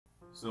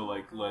So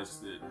like less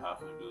than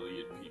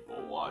 500,000 people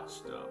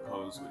watched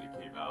Pose when it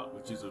came out,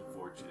 which is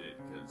unfortunate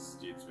because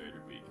James Van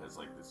Der Beek has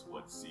like this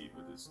one scene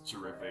with this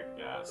terrific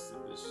gas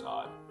in this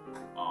shot.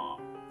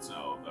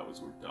 So that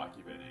was worth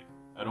documenting.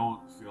 I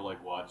don't feel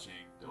like watching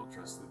Don't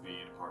Trust the Bee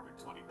in Apartment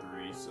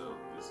 23, so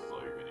this is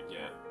all you're gonna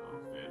get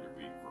of Van Der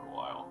Beek for a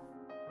while.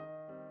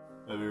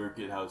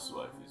 American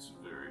Housewife is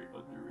a very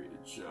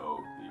underrated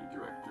show. The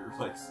director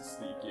likes to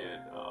sneak in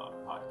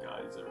hot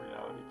guys every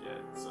now and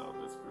again, so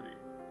that's pretty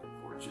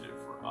unfortunate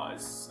for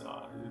us.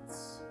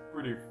 It's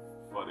pretty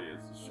funny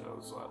as a show,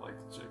 so I like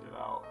to check it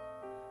out.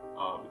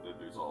 And then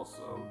there's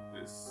also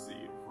this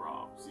scene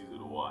from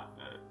season 1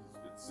 that has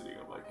been sitting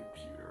on my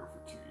computer for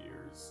 2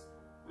 years.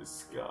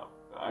 This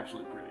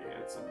actually pretty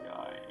handsome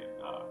guy in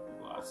the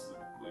glasses and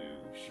the blue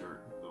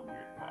shirt with the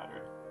weird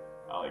pattern.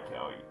 I like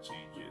how he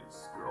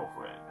changes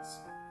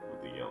girlfriends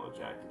with the yellow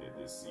jacket in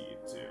this scene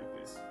to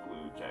this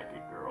blue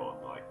jacket girl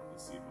in like the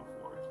scene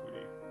before. It's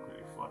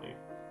pretty funny.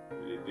 I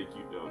didn't think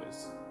you'd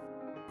notice.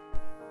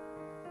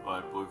 My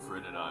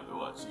boyfriend and I have been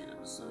watching an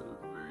episode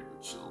of Married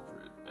with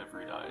Children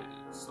every night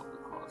and stumbled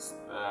across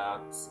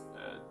that,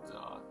 and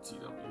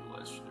T.W.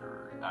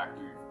 Leshner, an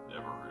actor you've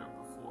never heard of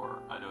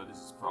before. I know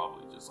this is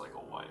probably just like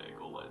a wide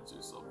angle lens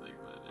or something,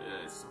 but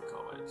it still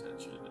caught my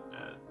attention,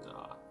 and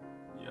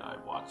yeah, I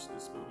watched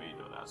this movie,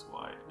 don't ask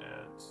why,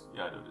 and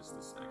yeah, I noticed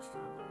this extra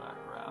in the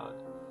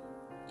background.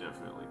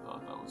 Definitely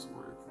thought that was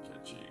worth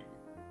catching.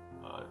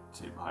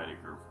 Tim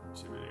Heidecker from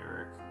Tim and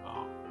Eric,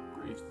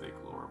 pretty thick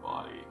lower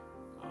body,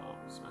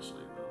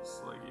 especially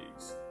those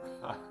leggings.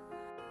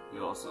 We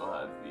also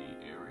had the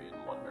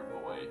Aryan Wonder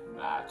Boy,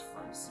 Matt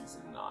from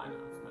season 9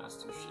 of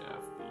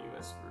MasterChef, the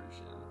US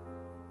version.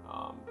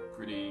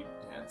 Pretty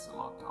handsome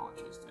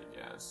optometrist, I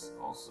guess.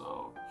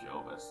 Also,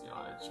 Joe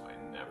Bastianich, who I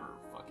never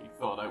fucking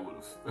thought I would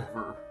have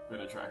ever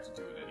been attracted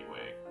to in any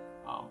way.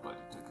 But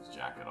he took his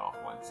jacket off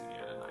once and he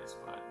had a nice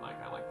butt.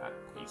 Like, I like that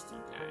pasty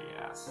daddy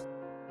ass.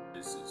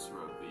 This is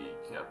from the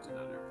Captain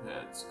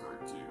Underpants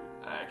cartoon.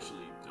 I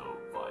actually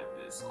don't find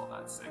this all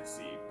that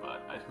sexy,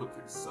 but I know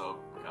there's some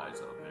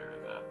guys out there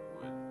that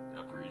would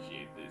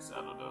appreciate this.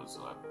 I don't know,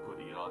 so I'm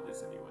putting it on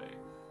this anyway.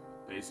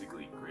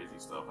 Basically, crazy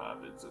stuff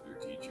happens and their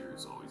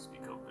teachers always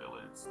become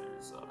villains.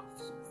 There's some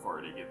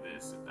farting in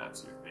this. If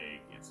that's your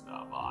thing, it's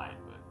not mine,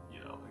 but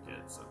you know,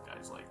 again, some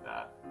guys like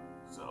that.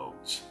 So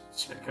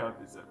check out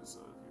this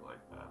episode if you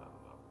like that. I don't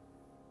know.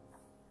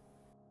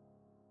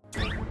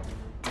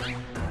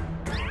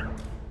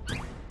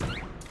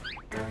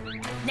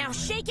 Now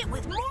shake it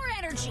with more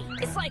energy.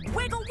 It's like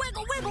wiggle,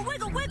 wiggle, wiggle,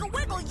 wiggle, wiggle,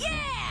 wiggle,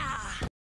 yeah!